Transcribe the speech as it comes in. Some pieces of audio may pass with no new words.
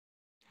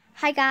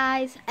Hi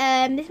guys,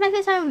 this is my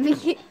first time on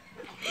YouTube.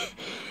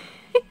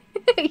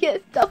 You're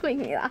stopping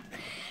me laugh.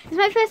 This is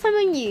my first time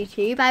on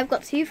YouTube. I've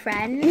got two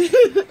friends,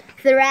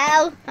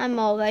 Sorrel and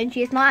Morgan. She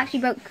has not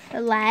actually broke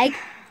a leg.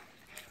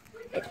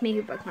 It's me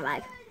who broke my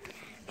leg.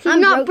 She's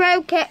not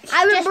broke it. I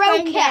haven't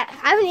broke it.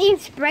 I haven't even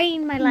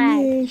sprained my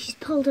leg. Yeah, she's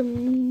pulled a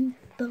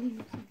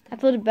bone. I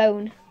pulled a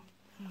bone.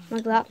 I'm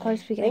that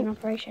close to getting an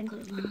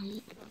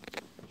operation.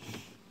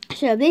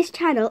 So this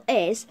channel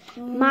is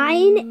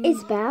mine,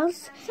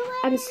 Isabelle's,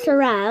 and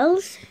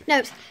Sorrel's. No,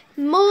 it's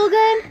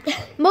Morgan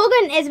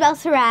Isobelle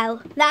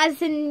Sorrel. That is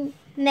the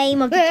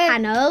name of the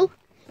channel.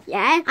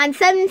 Yeah. And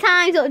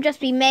sometimes it'll just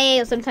be me,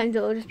 or sometimes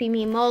it'll just be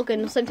me and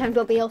Morgan, or sometimes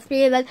it'll be all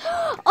three of us,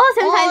 or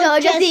sometimes it'll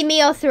just be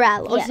me or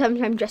Sorrel, or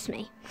sometimes just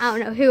me. I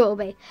don't know who it'll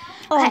be.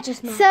 Or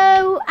just me.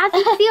 So, as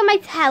you can see on my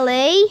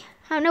telly,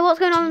 I don't know what's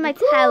going on with my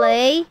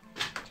telly.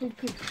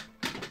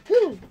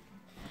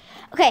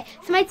 Okay,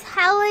 so my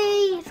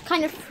telly is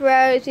kind of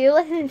froze. We were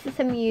listening to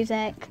some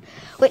music,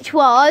 which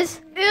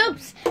was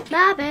Oops,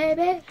 my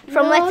baby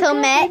from Little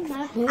Mix,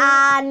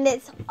 and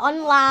it's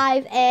on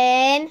live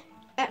in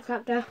X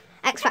Factor.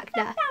 X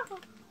Factor.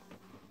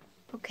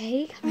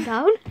 Okay, calm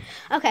down.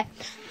 Okay,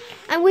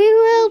 and we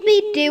will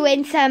be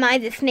doing some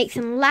either snakes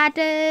and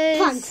ladders,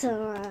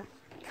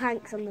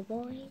 Pranks on the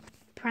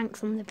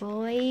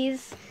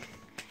boys,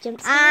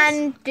 jump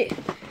and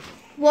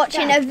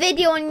watching a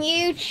video on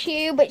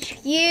YouTube, which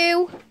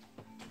you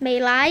may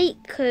like,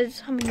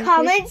 because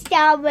comments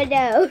down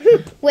below.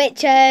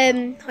 Which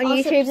on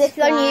YouTube, this is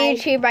on subscribe.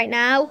 YouTube right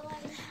now,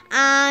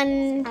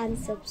 and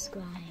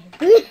subscribe.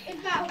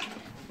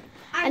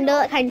 and all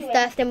that kind of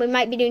stuff. Then we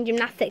might be doing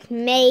gymnastics,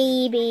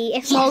 maybe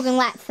if Morgan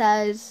lets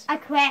us. I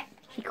quit.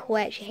 She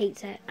quit. She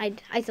hates it.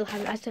 I still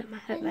have it. I still have my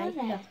hurt leg.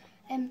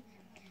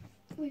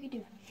 We could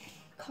do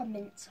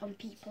comments on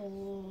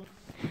people.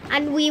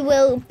 And we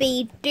will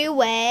be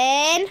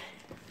doing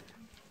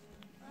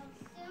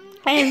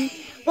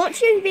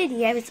watching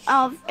videos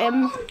of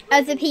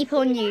other people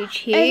on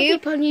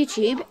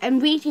YouTube,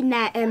 and reading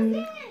their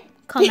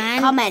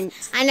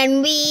comments. And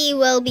then we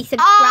will be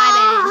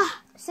subscribing.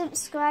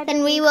 Subscribing.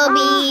 Then we will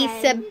be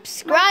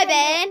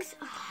subscribing.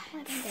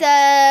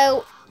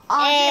 So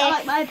I feel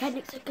like my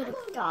appendix is gonna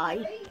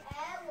die.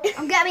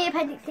 I'm getting my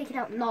appendix taken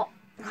out. Not,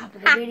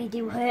 but they really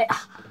do hurt.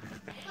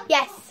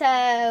 yes.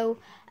 So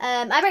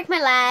I broke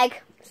my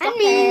leg. And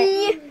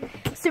me.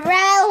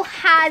 Sorrel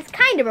has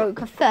kind of broke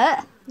her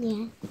foot.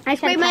 Yeah. I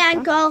sprained my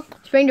ankle.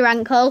 Sprained her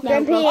ankle.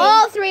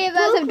 All three of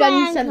us have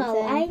done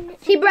something.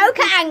 She broke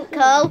her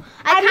ankle.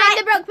 I kind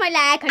of broke my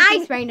leg and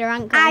she sprained her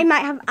ankle. I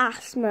might have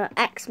eczema,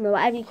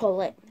 whatever you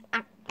call it.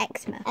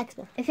 Eczema.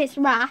 If it's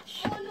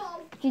rash,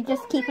 you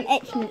just keep on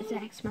itching. It's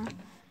eczema.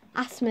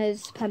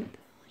 Asthma's pump.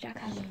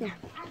 Yeah.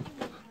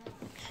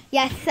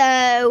 Yes,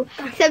 so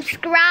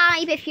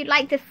subscribe if you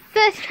like the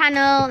first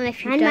channel, and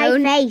if you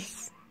don't. My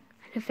face.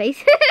 A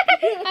face.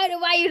 I don't know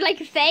why you'd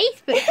like a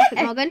face, but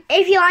Morgan.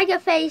 If you like a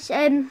face,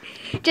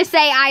 just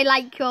say I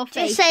like your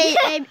face. Just say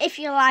if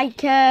you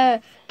like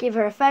her, give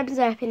her a thumbs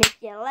up, and if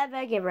you love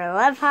her, give her a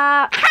love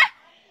heart.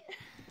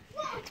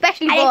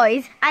 Especially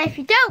boys. And if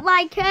you don't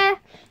like her,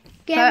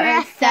 give her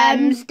a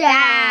thumbs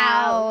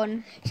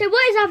down. So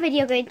what is our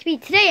video going to be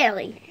today,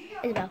 Ellie?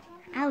 Isabelle.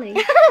 Ellie.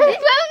 Well,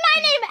 my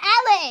name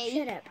Ellie.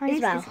 Shut up.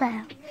 Isabelle.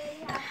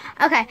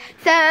 Okay,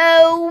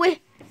 so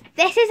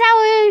this is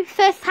our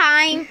first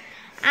time,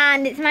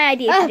 and it's my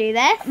idea to do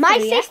this. My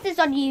sister's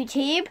on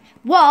YouTube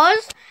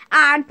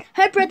and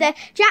her brother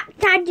Jack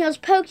Daniels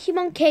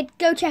Pokemon Kid.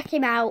 Go check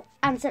him out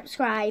and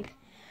subscribe.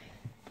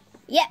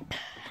 Yep,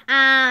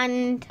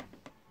 and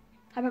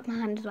I broke my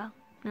hand as well.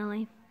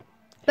 Nearly.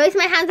 Both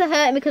my hands are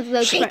hurting because of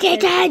those. She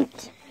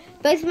didn't.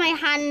 Both of my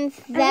hands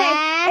there.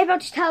 I'll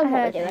just tell them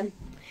what we're doing.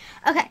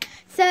 Okay,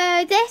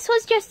 so this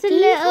was just a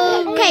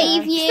little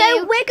preview.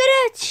 So we're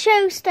gonna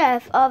show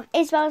stuff of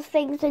Isabelle's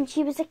things when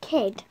she was a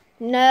kid.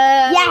 No.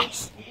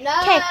 Yes. No.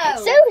 Okay.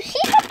 So she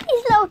had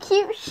these little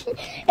cute. She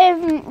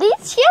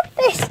had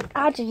this.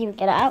 I didn't even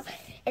get it out.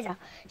 Isabelle.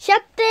 She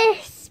had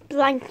this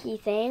blankie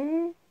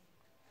thing.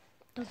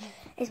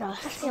 Isabelle,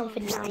 that's been on for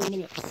 9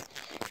 minutes.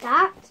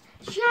 That.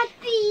 She had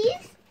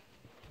these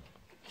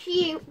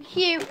cute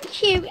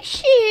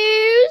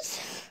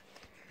shoes.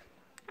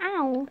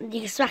 Ow.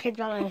 You can smack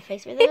Isabelle in the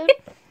face with them.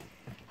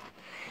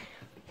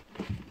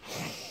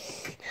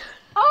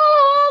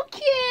 Oh,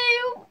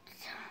 cute.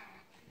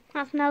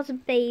 That smells a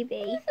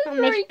baby.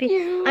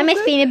 I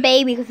miss being a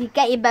baby because you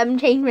get your bum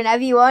changed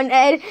whenever you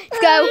wanted.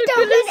 You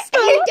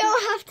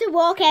don't have to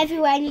walk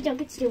everywhere and you don't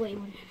get to do what you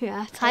want.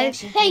 Yeah,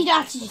 You don't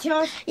have to do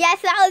yours. yes,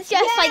 that was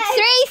just like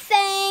 3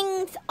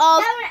 things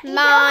of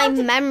my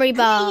memory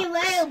bar,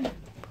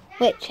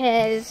 which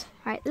is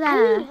right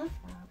there.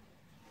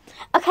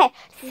 Okay,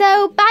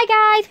 so bye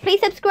guys,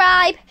 please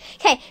subscribe.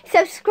 Okay,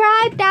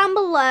 subscribe down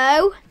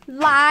below,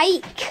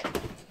 like,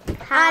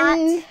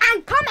 and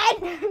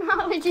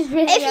comment. Which is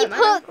really if you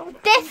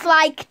put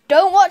dislike,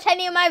 don't watch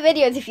any of my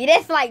videos if you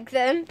dislike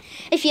them.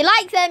 If you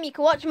like them, you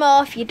can watch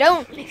more. If you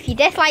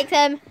dislike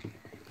them,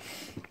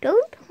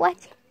 don't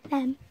watch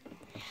them.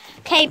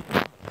 Okay,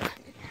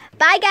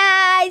 Bye,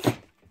 guys.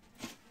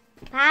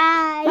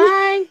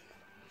 Bye.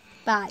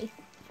 Bye. Bye.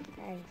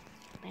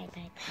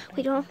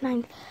 We don't have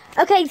 9.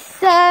 Okay,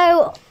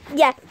 so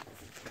yeah,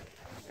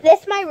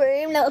 this is my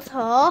room, little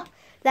tour.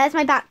 There's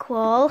my back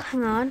wall.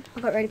 Hang on,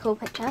 I've got a really cool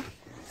picture.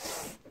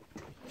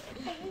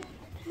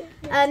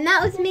 That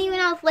was me when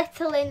I was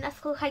little in a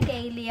school called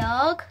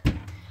Gaeliog.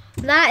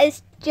 That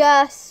is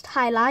just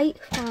highlight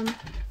from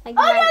like.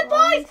 Oh no,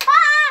 boys!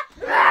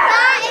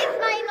 That is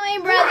my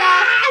annoying brother.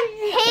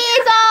 He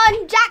is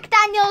on Jack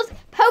Daniel's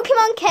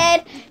Pokemon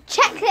Kid.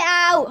 Check it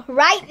out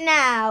right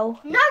now.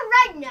 Not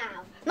right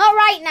now. Not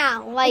right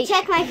now. Like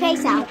Check my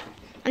face out.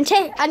 and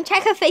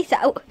check her face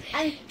out.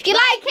 And If you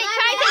like it,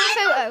 try and take a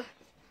photo.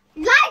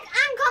 like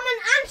and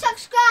comment and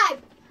subscribe.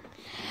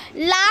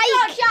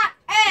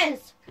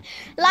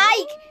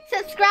 Like,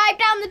 subscribe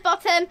down the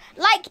bottom,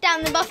 like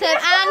down the bottom,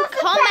 and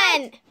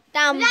comment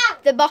down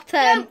the bottom.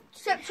 Don't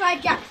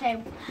subscribe,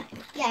 Jackson.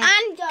 Yeah.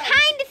 And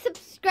kind of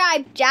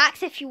subscribe,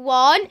 Jax, if you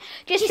want.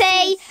 Just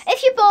say,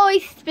 if your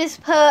boys,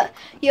 just put,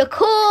 you're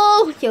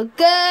cool, you're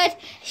good.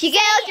 If your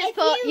girls, just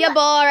put, you're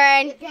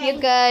boring, you're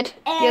good.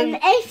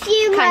 If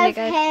you love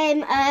good.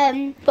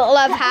 him, But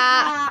love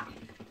hat.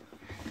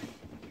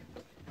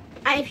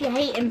 And if you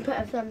hate him, put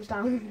a thumbs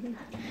down.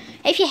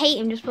 If you hate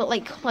him, just put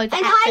like loads of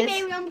And hi, X's.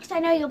 Miriam, because I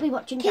know you'll be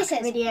watching Jack's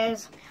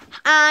videos.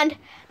 And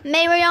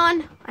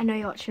Marion, I know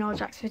you're watching all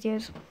Jack's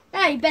videos.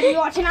 No, you better be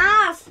watching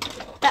ours.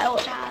 Better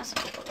watch ours.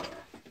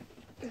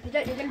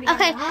 Okay,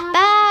 Okay,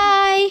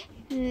 bye.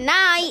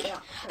 Night.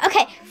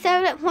 Okay,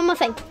 so one more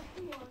thing.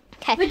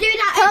 Okay. We're doing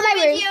Come on, that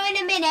my video in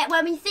a minute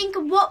when we think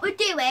of what we're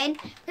doing,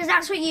 because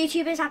that's what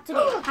YouTubers have to do.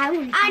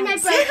 And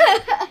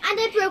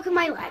I've broken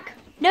my leg.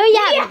 No, you you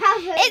haven't.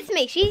 haven't. It's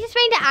me. She just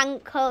sprained her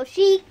ankle.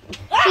 She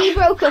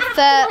broke her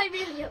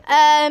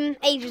foot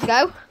ages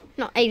ago.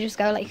 Not ages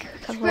ago, like a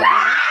couple of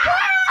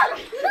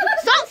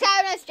Stop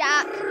scaring us,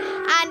 Jack.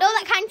 And all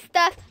that kind of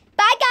stuff.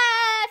 Bye,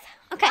 guys.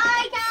 Okay.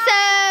 Bye, guys.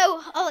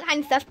 So, all that kind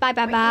of stuff. Bye,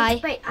 bye, bye.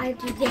 Wait, I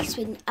do this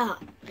one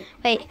up.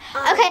 Wait.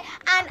 Okay,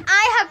 and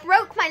I have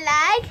broke my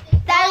leg.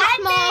 There's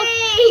more.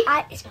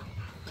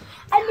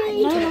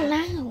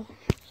 No.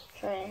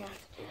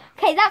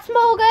 Okay, that's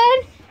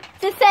Morgan.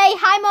 So say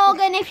hi,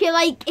 Morgan, if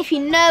you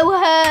know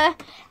her.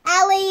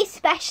 Ellie,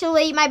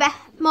 especially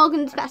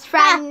Morgan's best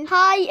friend.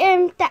 Hi,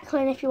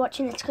 Declan, if you're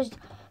watching this, because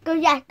go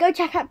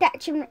check out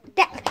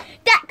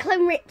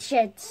Declan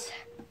Richards.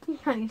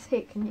 Can't you see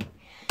it, can you?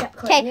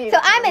 Declan, Okay, so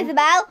I'm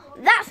Isobelle.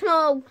 That's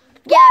Morgan.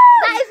 Yeah,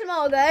 that is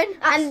Morgan,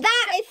 and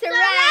that is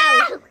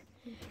Sorrel.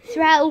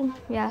 Sorrel,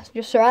 yeah,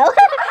 just Sorrel.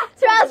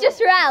 Sorrel's just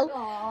Sorrel.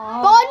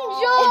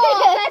 Bonjour.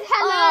 Say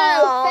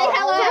hello. Say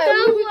hello.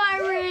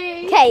 Don't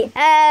worry. Okay,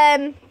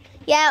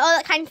 yeah, all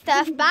that kind of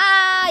stuff.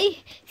 Bye.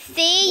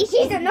 See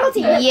She's a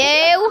naughty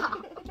you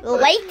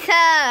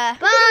later.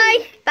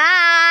 Bye.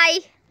 Bye.